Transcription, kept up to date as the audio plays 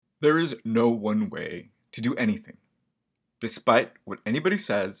There is no one way to do anything. Despite what anybody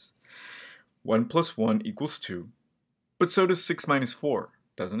says, 1 plus 1 equals 2, but so does 6 minus 4,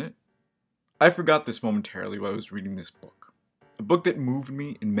 doesn't it? I forgot this momentarily while I was reading this book. A book that moved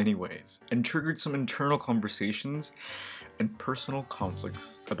me in many ways and triggered some internal conversations and personal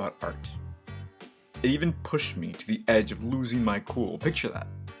conflicts about art. It even pushed me to the edge of losing my cool. Picture that.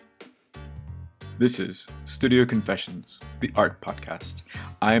 This is Studio Confessions, the art podcast.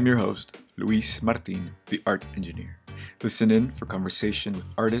 I am your host, Luis Martin, the art engineer. Listen in for conversation with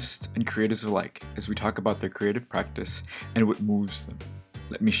artists and creatives alike as we talk about their creative practice and what moves them.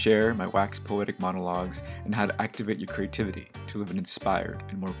 Let me share my wax poetic monologues and how to activate your creativity to live an inspired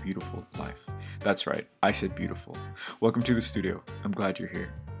and more beautiful life. That's right, I said beautiful. Welcome to the studio. I'm glad you're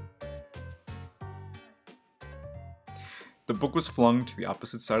here. The book was flung to the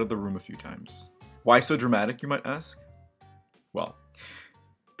opposite side of the room a few times. Why so dramatic, you might ask? Well,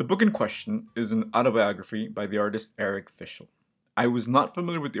 the book in question is an autobiography by the artist Eric Fischl. I was not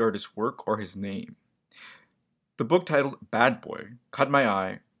familiar with the artist's work or his name. The book titled Bad Boy caught my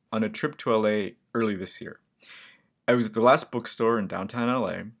eye on a trip to LA early this year. I was at the last bookstore in downtown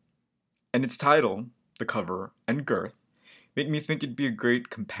LA, and its title, the cover, and girth made me think it'd be a great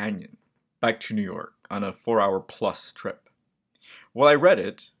companion back to New York on a 4-hour plus trip. While I read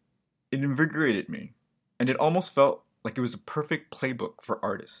it, it invigorated me, and it almost felt like it was a perfect playbook for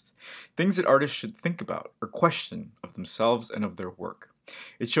artists. Things that artists should think about or question of themselves and of their work.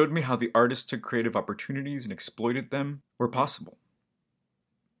 It showed me how the artist took creative opportunities and exploited them where possible.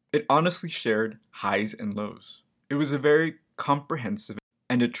 It honestly shared highs and lows. It was a very comprehensive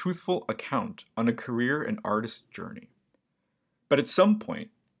and a truthful account on a career and artist journey. But at some point,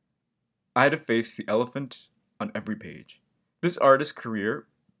 I had to face the elephant on every page. This artist's career,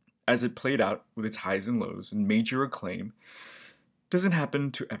 as it played out with its highs and lows and major acclaim, doesn't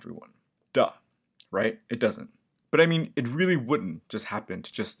happen to everyone. Duh, right? It doesn't. But I mean, it really wouldn't just happen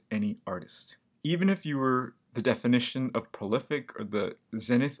to just any artist. Even if you were the definition of prolific or the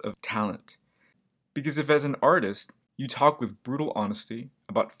zenith of talent. Because if as an artist, you talk with brutal honesty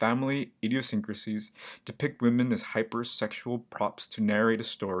about family idiosyncrasies, depict women as hypersexual props to narrate a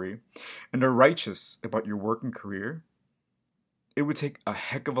story, and are righteous about your work and career, it would take a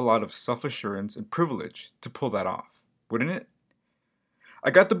heck of a lot of self-assurance and privilege to pull that off, wouldn't it? I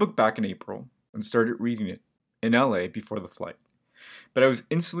got the book back in April and started reading it in LA before the flight. But I was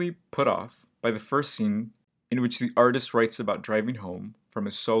instantly put off by the first scene in which the artist writes about driving home from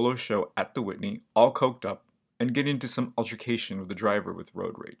a solo show at the Whitney, all coked up, and getting into some altercation with the driver with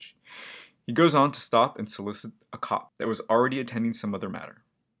road rage. He goes on to stop and solicit a cop that was already attending some other matter.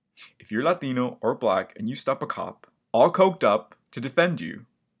 If you're Latino or Black and you stop a cop, all coked up, to defend you,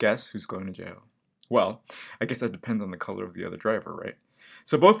 guess who's going to jail? Well, I guess that depends on the color of the other driver, right?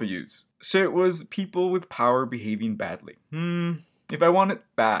 So both of yous. So it was people with power behaving badly. If I want it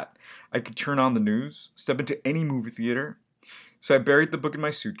bad, I could turn on the news, step into any movie theater. So I buried the book in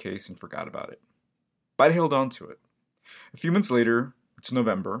my suitcase and forgot about it. But I held on to it. A few months later, it's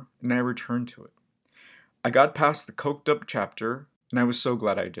November, and I returned to it. I got past the coked up chapter, and I was so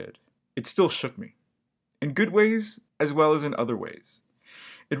glad I did. It still shook me. In good ways, as well as in other ways.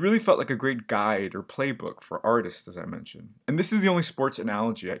 It really felt like a great guide or playbook for artists, as I mentioned. And this is the only sports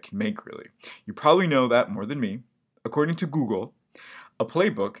analogy I can make, really. You probably know that more than me. According to Google, a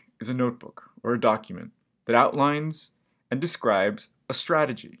playbook is a notebook or a document that outlines and describes a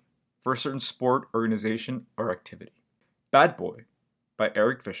strategy for a certain sport, organization, or activity. Bad Boy, by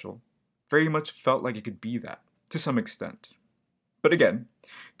Eric Fischl, very much felt like it could be that, to some extent. But again,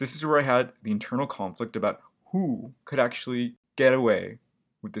 this is where I had the internal conflict about who could actually get away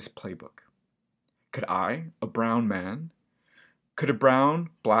with this playbook. Could I, a brown man? Could a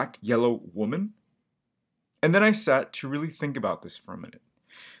brown, black, yellow woman? And then I sat to really think about this for a minute.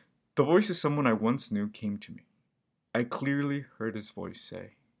 The voice of someone I once knew came to me. I clearly heard his voice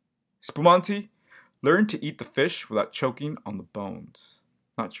say, "Spumante, learn to eat the fish without choking on the bones."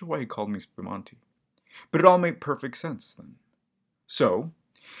 Not sure why he called me Spumante. But it all made perfect sense then. So,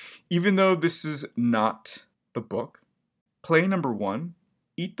 even though this is not the book, play number 1,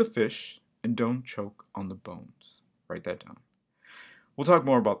 eat the fish and don't choke on the bones. Write that down. We'll talk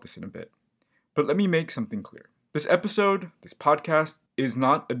more about this in a bit. But let me make something clear. This episode, this podcast, is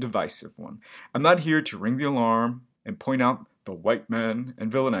not a divisive one. I'm not here to ring the alarm and point out the white man and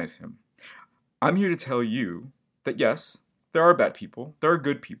villainize him. I'm here to tell you that yes, there are bad people, there are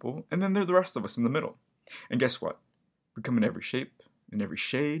good people, and then there are the rest of us in the middle. And guess what? We come in every shape, in every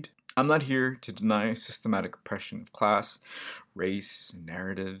shade. I'm not here to deny systematic oppression of class, race, and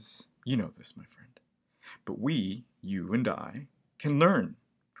narratives. You know this, my friend. But we, you and I, can learn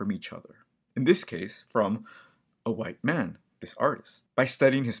from each other. In this case, from a white man, this artist. By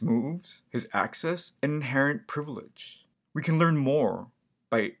studying his moves, his access, and inherent privilege, we can learn more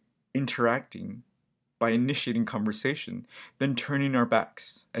by interacting, by initiating conversation, than turning our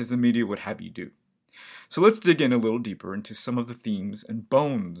backs, as the media would have you do. So let's dig in a little deeper into some of the themes and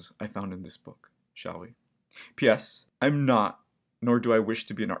bones I found in this book, shall we? P.S. I'm not, nor do I wish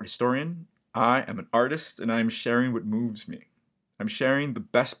to be an art historian. I am an artist, and I am sharing what moves me. I'm sharing the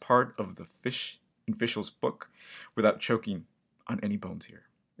best part of the Fish and Fischl's book without choking on any bones here.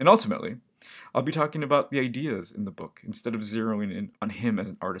 And ultimately, I'll be talking about the ideas in the book instead of zeroing in on him as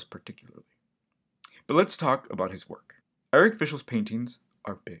an artist particularly. But let's talk about his work. Eric Fischl's paintings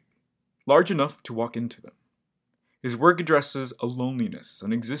are big, large enough to walk into them. His work addresses a loneliness,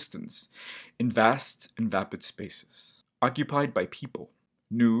 an existence in vast and vapid spaces, occupied by people,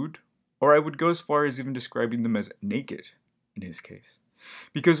 nude, or I would go as far as even describing them as naked in his case.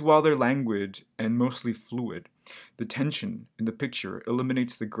 Because while they're languid and mostly fluid, the tension in the picture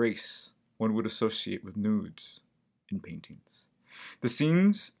eliminates the grace one would associate with nudes in paintings. The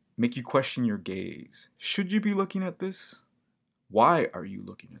scenes make you question your gaze. Should you be looking at this? Why are you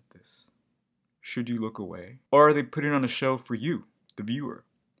looking at this? Should you look away? Or are they putting on a show for you, the viewer?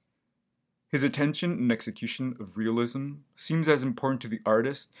 His attention and execution of realism seems as important to the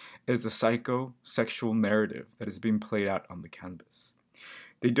artist as the psycho-sexual narrative that is being played out on the canvas.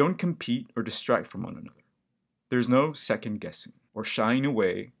 They don't compete or distract from one another. There's no second-guessing or shying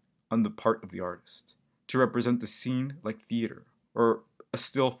away on the part of the artist to represent the scene like theater or a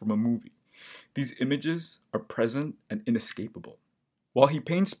still from a movie. These images are present and inescapable. While he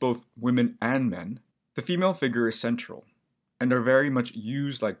paints both women and men, the female figure is central and are very much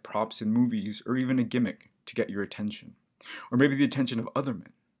used like props in movies or even a gimmick to get your attention. Or maybe the attention of other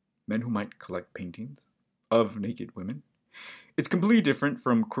men who might collect paintings of naked women. It's completely different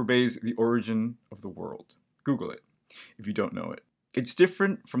from Courbet's The Origin of the World. Google it if you don't know it. It's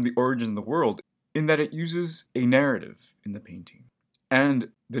different from The Origin of the World in that it uses a narrative in the painting and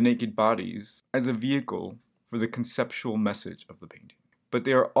the naked bodies as a vehicle for the conceptual message of the painting. But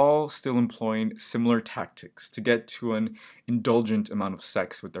they are all still employing similar tactics to get to an indulgent amount of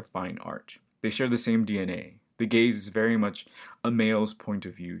sex with their fine art. They share the same DNA. The gaze is very much a male's point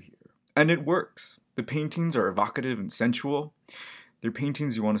of view here. And it works. The paintings are evocative and sensual. They're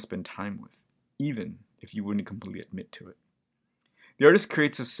paintings you want to spend time with, even if you wouldn't completely admit to it. The artist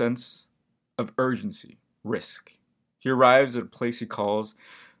creates a sense of urgency, risk. He arrives at a place he calls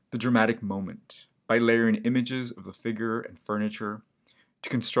the dramatic moment by layering images of the figure and furniture to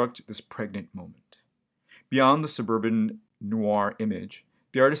construct this pregnant moment. Beyond the suburban noir image,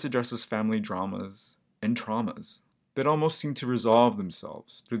 the artist addresses family dramas and traumas that almost seem to resolve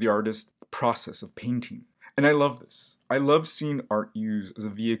themselves through the artist's process of painting. And I love this. I love seeing art used as a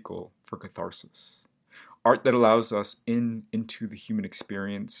vehicle for catharsis. Art that allows us into the human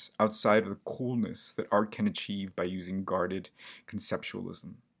experience outside of the coolness that art can achieve by using guarded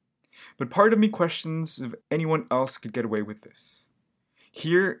conceptualism. But part of me questions if anyone else could get away with this.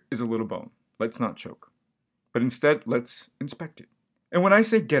 Here is a little bone. Let's not choke. But instead, let's inspect it. And when I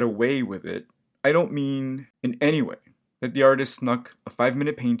say get away with it, I don't mean in any way that the artist snuck a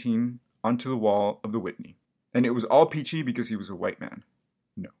 5-minute painting onto the wall of the Whitney. And it was all peachy because he was a white man.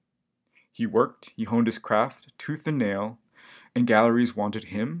 No. He worked, he honed his craft, tooth and nail, and galleries wanted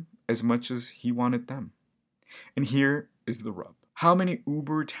him as much as he wanted them. And here is the rub. How many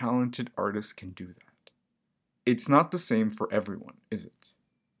uber-talented artists can do that? It's not the same for everyone, is it?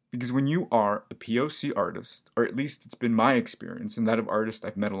 Because when you are a POC artist, or at least it's been my experience and that of artists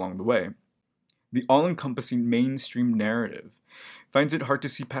I've met along the way, the all-encompassing mainstream narrative finds it hard to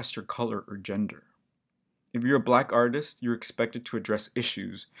see past your color or gender. If you're a black artist, you're expected to address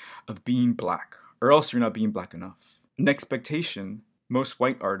issues of being black, or else you're not being black enough. An expectation most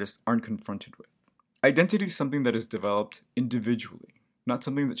white artists aren't confronted with. Identity is something that is developed individually, not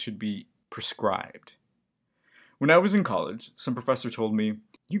something that should be prescribed. When I was in college, some professor told me,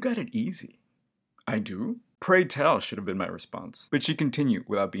 "You got it easy." "I do?" "Pray tell," should have been my response. But she continued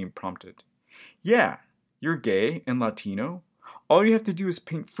without being prompted. "Yeah, you're gay and Latino. All you have to do is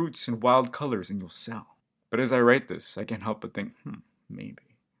paint fruits in wild colors and you'll sell." But as I write this, I can't help but think,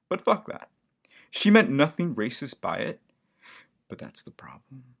 maybe. But fuck that. She meant nothing racist by it, but that's the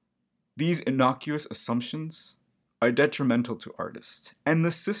problem. These innocuous assumptions are detrimental to artists and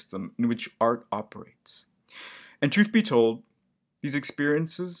the system in which art operates. And truth be told, these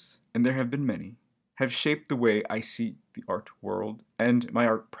experiences, and there have been many, have shaped the way I see the art world and my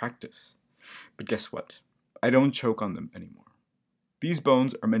art practice. But guess what? I don't choke on them anymore. These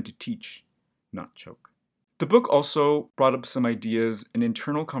bones are meant to teach, not choke. The book also brought up some ideas and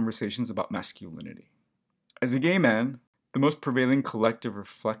internal conversations about masculinity. As a gay man, the most prevailing collective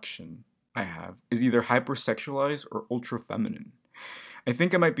reflection I have is either hypersexualized or ultra feminine. I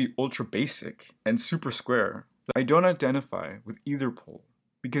think I might be ultra basic and super square. I don't identify with either pole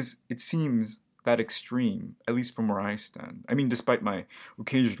because it seems that extreme, at least from where I stand. I mean, despite my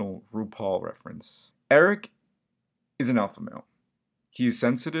occasional RuPaul reference. Eric is an alpha male. He is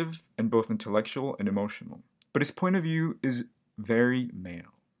sensitive and both intellectual and emotional, but his point of view is very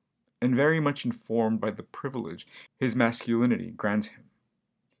male and very much informed by the privilege his masculinity grants him.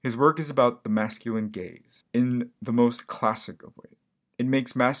 His work is about the masculine gaze in the most classic of ways. It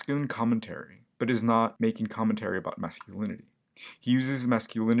makes masculine commentary, but is not making commentary about masculinity. He uses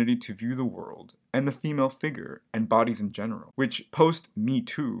masculinity to view the world and the female figure and bodies in general, which post Me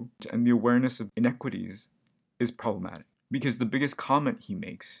Too and the awareness of inequities is problematic. Because the biggest comment he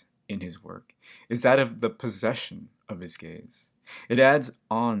makes in his work is that of the possession of his gaze. It adds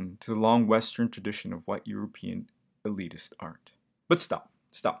on to the long Western tradition of white European elitist art. But stop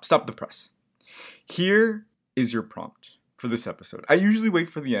the press. Here is your prompt for this episode. I usually wait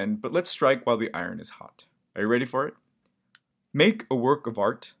for the end, but let's strike while the iron is hot. Are you ready for it? Make a work of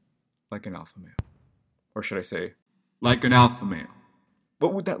art like an alpha male. Or should I say, like an alpha male.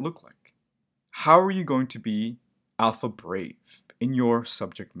 What would that look like? How are you going to be alpha brave in your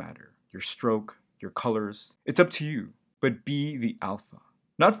subject matter, your stroke, your colors? It's up to you, but be the alpha.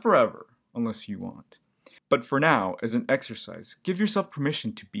 Not forever, unless you want. But for now, as an exercise, give yourself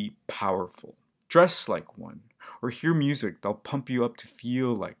permission to be powerful. Dress like one, or hear music that'll pump you up to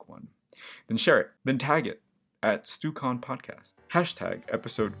feel like one. Then share it, then tag it at StuCon Podcast. Hashtag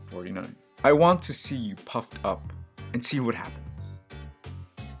episode 49. I want to see you puffed up and see what happens.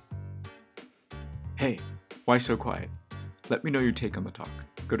 Hey, why so quiet? Let me know your take on the talk.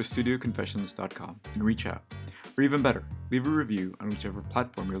 Go to studioconfessions.com and reach out. Or even better, leave a review on whichever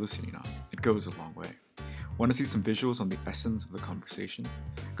platform you're listening on. It goes a long way. Want to see some visuals on the essence of the conversation?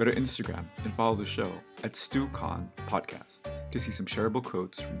 Go to Instagram and follow the show at StuCon Podcast to see some shareable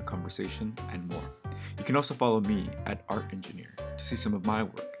quotes from the conversation and more. You can also follow me at Art Engineer to see some of my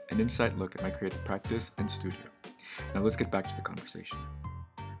work, an inside look at my creative practice and studio. Now let's get back to the conversation.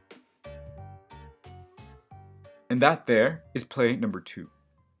 And that there is play number 2.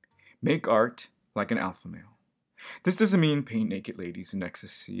 Make art like an alpha male. This doesn't mean paint naked ladies in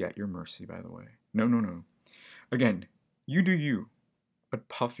ecstasy at your mercy, by the way. No. Again, you do you, but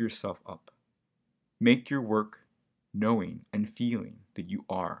puff yourself up. Make your work knowing and feeling that you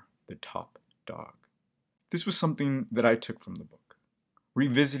are the top dog. This was something that I took from the book,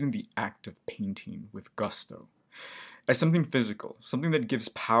 revisiting the act of painting with gusto, as something physical, something that gives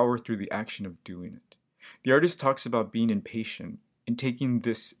power through the action of doing it. The artist talks about being impatient and taking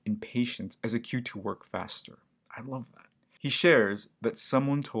this impatience as a cue to work faster. I love that. He shares that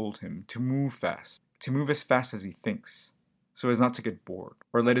someone told him to move fast, to move as fast as he thinks, so as not to get bored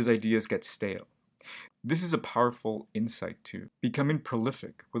or let his ideas get stale. This is a powerful insight too, becoming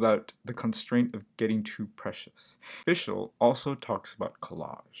prolific without the constraint of getting too precious. Fischl also talks about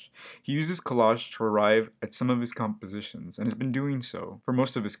collage. He uses collage to arrive at some of his compositions and has been doing so for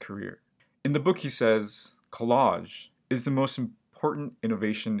most of his career. In the book he says, collage is the most important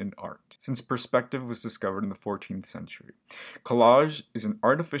innovation in art, since perspective was discovered in the 14th century. Collage is an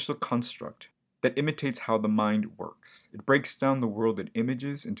artificial construct that imitates how the mind works. It breaks down the world in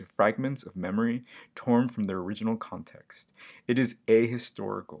images into fragments of memory torn from their original context. It is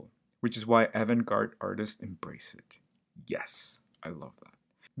ahistorical, which is why avant-garde artists embrace it. Yes, I love that.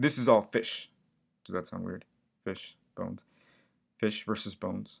 This is all fish. Does that sound weird? Fish, bones. Fish versus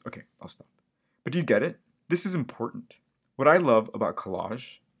bones. Okay, I'll stop. But do you get it? This is important. What I love about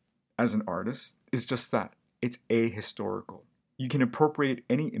collage as an artist is just that. It's ahistorical. You can appropriate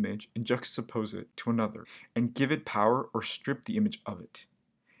any image and juxtapose it to another and give it power or strip the image of it.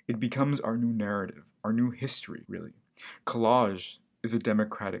 It becomes our new narrative, our new history, really. Collage is a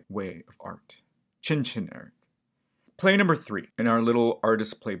democratic way of art. Chin chin, Eric. Play number 3 in our little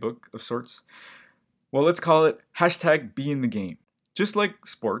artist playbook of sorts. Well, let's call it hashtag be in the game. Just like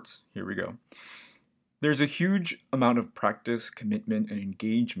sports, here we go. There's a huge amount of practice, commitment, and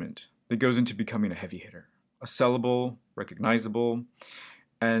engagement that goes into becoming a heavy hitter. A sellable, recognizable,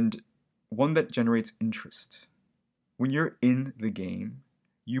 and one that generates interest. When you're in the game,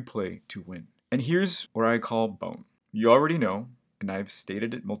 you play to win. And here's where I call bone. You already know, and I've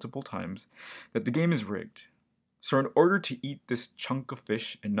stated it multiple times, that the game is rigged. So in order to eat this chunk of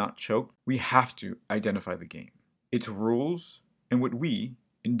fish and not choke, we have to identify the game, its rules, and what we,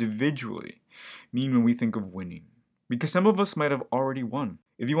 individually, mean when we think of winning. Because some of us might have already won.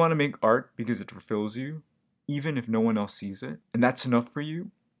 If you want to make art because it fulfills you, even if no one else sees it, and that's enough for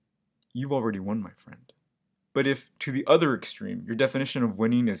you, you've already won, my friend. But if, to the other extreme, your definition of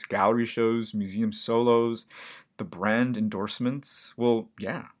winning is gallery shows, museum solos, the brand endorsements, well,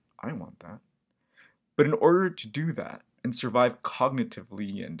 yeah, I want that. But in order to do that and survive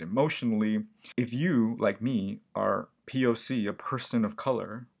cognitively and emotionally, if you, like me, are POC, a person of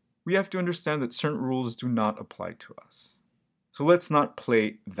color, we have to understand that certain rules do not apply to us. So let's not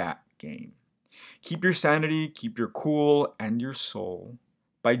play that game. Keep your sanity, keep your cool and your soul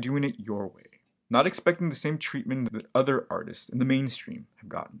by doing it your way, not expecting the same treatment that other artists in the mainstream have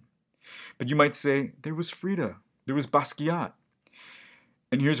gotten. But you might say, there was Frida, there was Basquiat.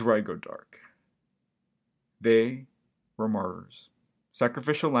 And here's where I go dark. They were martyrs,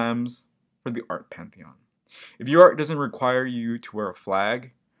 sacrificial lambs for the art pantheon. If your art doesn't require you to wear a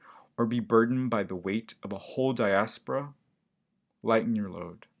flag or be burdened by the weight of a whole diaspora, lighten your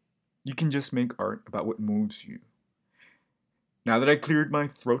load. You can just make art about what moves you. Now that I cleared my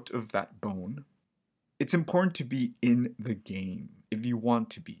throat of that bone, it's important to be in the game if you want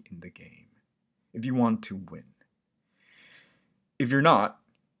to be in the game, if you want to win. If you're not,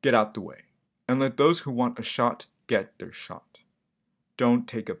 get out the way and let those who want a shot get their shot. Don't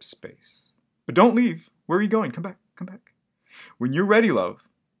take up space. But don't leave. Where are you going? Come back, come back. When you're ready, love,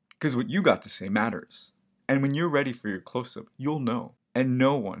 because what you got to say matters. And when you're ready for your close-up, you'll know, and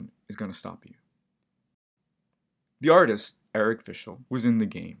no one is going to stop you. The artist, Eric Fischl, was in the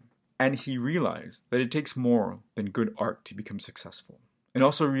game, and he realized that it takes more than good art to become successful, and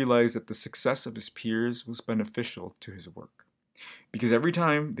also realized that the success of his peers was beneficial to his work. Because every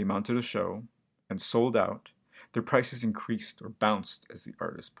time they mounted a show and sold out, their prices increased or bounced, as the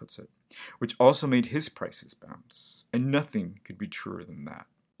artist puts it, which also made his prices bounce, and nothing could be truer than that.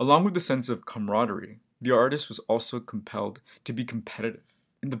 Along with the sense of camaraderie, the artist was also compelled to be competitive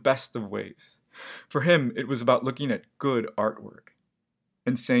in the best of ways. For him, it was about looking at good artwork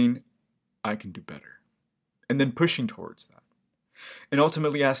and saying, I can do better, and then pushing towards that, and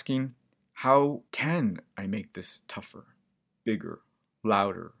ultimately asking, how can I make this tougher, bigger,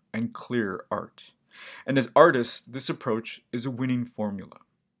 louder, and clearer art? And as artists, this approach is a winning formula.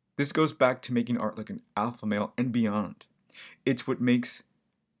 This goes back to making art like an alpha male and beyond. It's what makes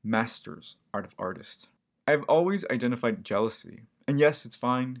masters art of artists. I've always identified jealousy, and yes, it's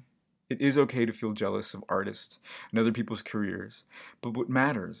fine. It is okay to feel jealous of artists and other people's careers, but what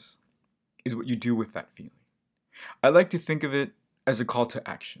matters is what you do with that feeling. I like to think of it as a call to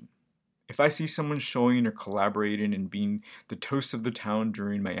action. If I see someone showing or collaborating and being the toast of the town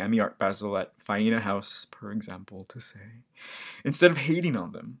during Miami Art Basel at Faena House, per example, to say, instead of hating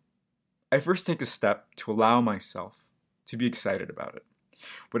on them, I first take a step to allow myself to be excited about it.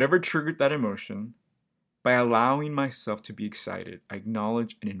 Whatever triggered that emotion, by allowing myself to be excited, I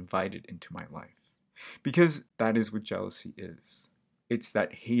acknowledge and invite it into my life. Because that is what jealousy is. It's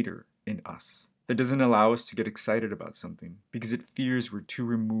that hater in us that doesn't allow us to get excited about something because it fears we're too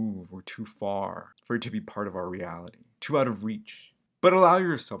removed or too far for it to be part of our reality, too out of reach. But allow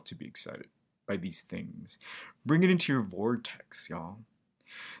yourself to be excited by these things. Bring it into your vortex, y'all.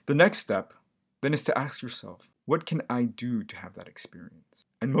 The next step then is to ask yourself, what can I do to have that experience?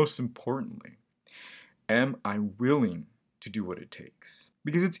 And most importantly, am I willing to do what it takes?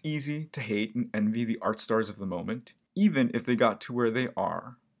 Because it's easy to hate and envy the art stars of the moment, even if they got to where they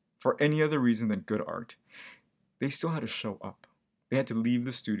are for any other reason than good art. They still had to show up. They had to leave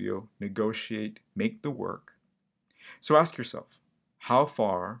the studio, negotiate, make the work. So ask yourself, how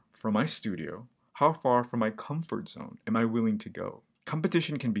far from my studio, how far from my comfort zone am I willing to go?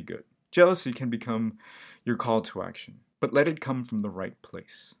 Competition can be good. Jealousy can become your call to action, but let it come from the right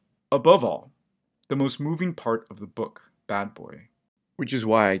place. Above all, the most moving part of the book, Bad Boy, which is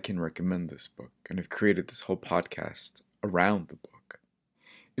why I can recommend this book and have created this whole podcast around the book,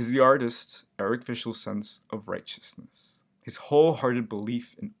 is the artist Eric Fischl's sense of righteousness, his wholehearted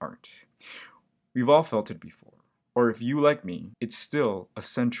belief in art. We've all felt it before, or if you, like me, it's still a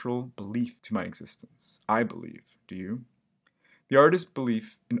central belief to my existence. I believe. Do you? The artist's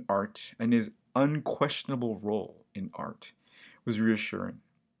belief in art and his unquestionable role in art was reassuring.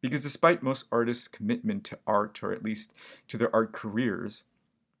 Because despite most artists' commitment to art, or at least to their art careers,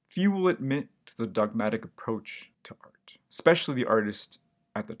 few will admit to the dogmatic approach to art, especially the artist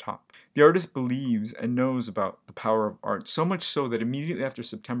at the top. The artist believes and knows about the power of art, so much so that immediately after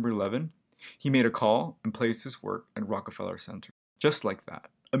September 11, he made a call and placed his work at Rockefeller Center. Just like that.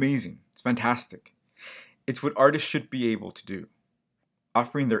 Amazing. It's fantastic. It's what artists should be able to do.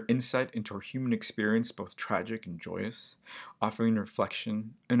 Offering their insight into our human experience, both tragic and joyous, offering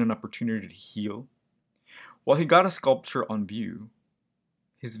reflection and an opportunity to heal. While he got a sculpture on view,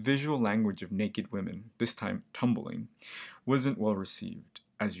 His visual language of naked women, this time tumbling, wasn't well received,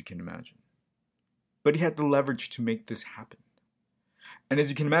 as you can imagine. But he had the leverage to make this happen. And as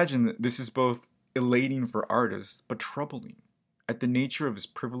you can imagine, this is both elating for artists, but troubling at the nature of his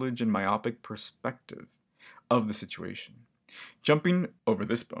privilege and myopic perspective of the situation. Jumping over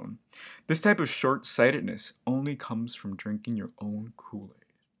this bone, this type of short-sightedness only comes from drinking your own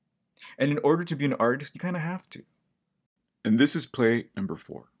Kool-Aid. And in order to be an artist, you kind of have to. And this is play number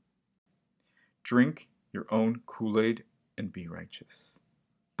 4. Drink your own Kool-Aid and be righteous.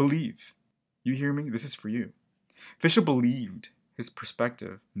 Believe. You hear me? This is for you. Fischl believed his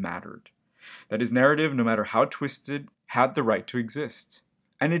perspective mattered, that his narrative, no matter how twisted, had the right to exist.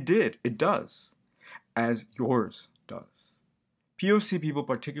 And it did. It does. As yours does. POC people,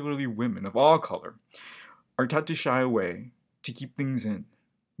 particularly women of all color, are taught to shy away, to keep things in,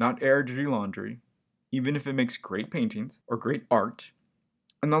 not air dirty laundry, even if it makes great paintings or great art.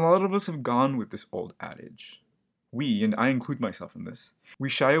 And a lot of us have gone with this old adage. We, and I include myself in this, we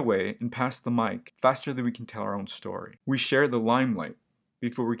shy away and pass the mic faster than we can tell our own story. We share the limelight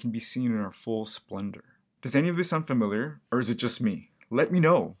before we can be seen in our full splendor. Does any of this sound familiar, or is it just me? Let me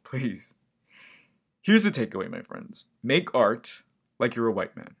know, please. Here's the takeaway, my friends. Make art like you're a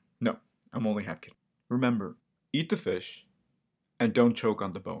white man. No, I'm only half kidding. Remember, eat the fish and don't choke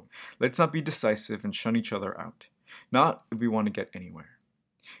on the bone. Let's not be decisive and shun each other out. Not if we want to get anywhere.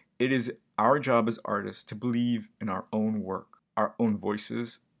 It is our job as artists to believe in our own work, our own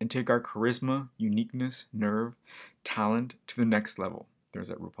voices, and take our charisma, uniqueness, nerve, talent to the next level. There's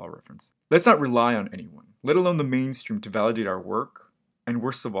that RuPaul reference. Let's not rely on anyone, let alone the mainstream, to validate our work, and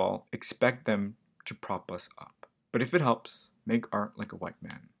worst of all, expect them to prop us up. But if it helps, make art like a white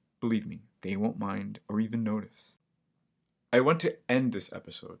man. Believe me, they won't mind or even notice. I want to end this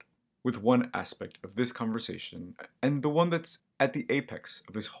episode with one aspect of this conversation, and the one that's at the apex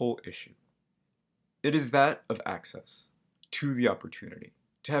of this whole issue. It is that of access to the opportunity,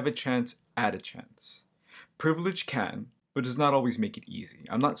 to have a chance at a chance. Privilege can, but does not always make it easy.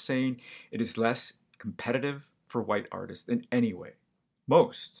 I'm not saying it is less competitive for white artists in any way.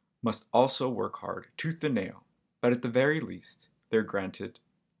 Most must also work hard, tooth and nail, but at the very least, they're granted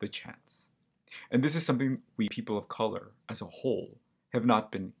the chance. And this is something we people of color, as a whole, have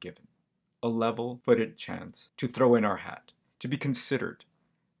not been given. A level-footed chance to throw in our hat, to be considered,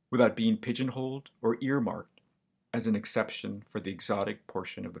 without being pigeonholed or earmarked as an exception for the exotic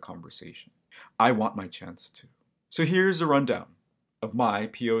portion of the conversation. I want my chance too. So here's a rundown of my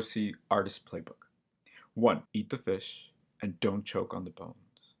POC artist playbook. 1. Eat the fish and don't choke on the bones.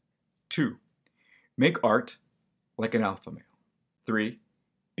 2. Make art like an alpha male. 3.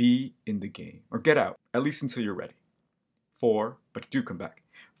 Be in the game, or get out, at least until you're ready. 4. But do come back.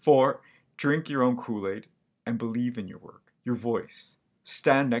 4. Drink your own Kool-Aid and believe in your work, your voice.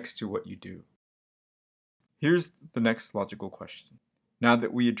 Stand next to what you do. Here's the next logical question. Now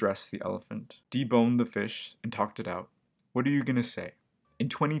that we addressed the elephant, deboned the fish, and talked it out, what are you going to say? In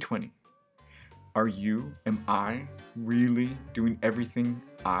 2020, are you, am I, really doing everything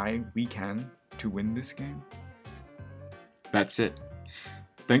we can to win this game? That's it.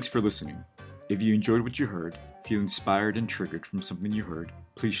 Thanks for listening. If you enjoyed what you heard, feel inspired and triggered from something you heard,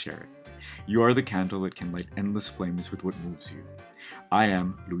 please share it. You are the candle that can light endless flames with what moves you. I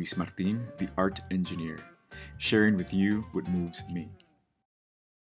am Luis Martin, the art engineer, sharing with you what moves me.